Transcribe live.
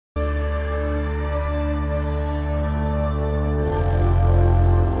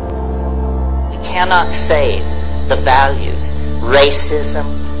cannot save the values, racism,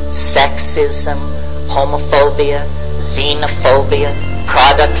 sexism, homophobia, xenophobia,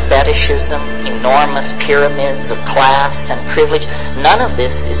 product fetishism, enormous pyramids of class and privilege. None of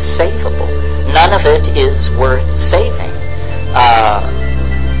this is savable. None of it is worth saving.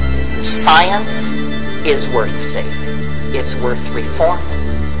 Science is worth saving. It's worth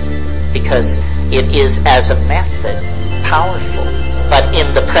reforming because it is, as a method, powerful. But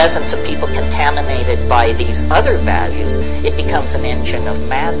in the presence of people contaminated by these other values, it becomes an engine of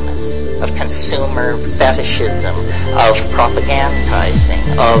madness, of consumer fetishism, of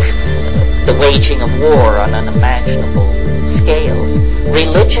propagandizing, of the waging of war on unimaginable scales.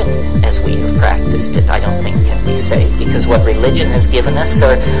 Religion, as we have practiced it, I don't think can be saved, because what religion has given us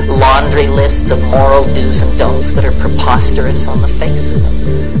are laundry lists of moral do's and don'ts that are preposterous on the face of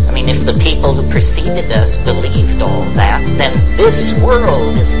them. I mean, if the people who preceded us believed all that, then this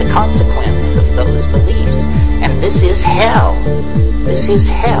world is the consequence of those beliefs. And this is hell. This is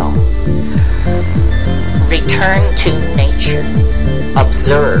hell. Return to nature.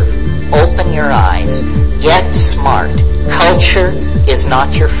 Observe. Open your eyes. Get smart. Culture is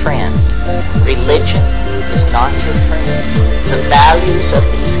not your friend. Religion is not your friend. The values of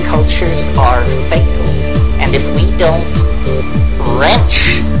these cultures are fatal. And if we don't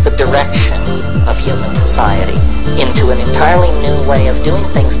wrench the direction of human society into an entirely new way of doing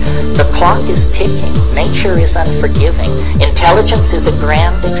things, the clock is ticking. Nature is unforgiving. Intelligence is a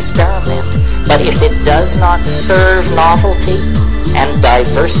grand experiment. But if it does not serve novelty and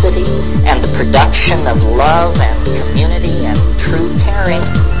diversity and the production of love and community and true caring,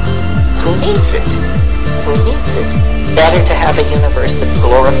 who needs it? Who needs it? Better to have a universe that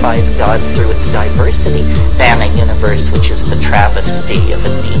glorifies God through its diversity than a universe which is the travesty of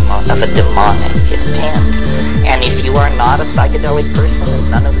a demonic intent. And if you are not a psychedelic person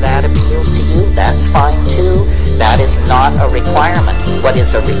and none of that appeals to you, that's fine too. That is not a requirement. What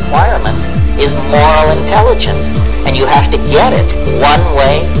is a requirement is moral intelligence, and you have to get it one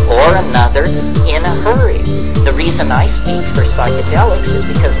way or another in a hurry. The reason I speak for psychedelics is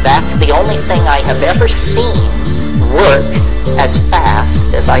because that's the only thing I have ever seen work as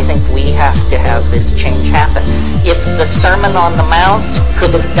fast as I think we have to have this change happen. If the Sermon on the Mount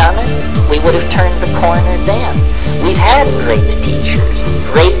could have done it, we would have turned the corner then. We've had great teachers,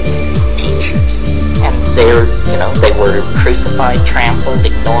 and they were crucified, trampled,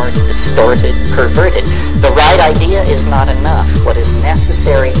 ignored, distorted, perverted. The right idea is not enough. What is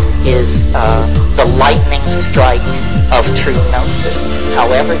necessary is the lightning strike of true gnosis,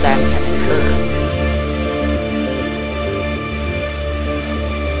 however that can occur.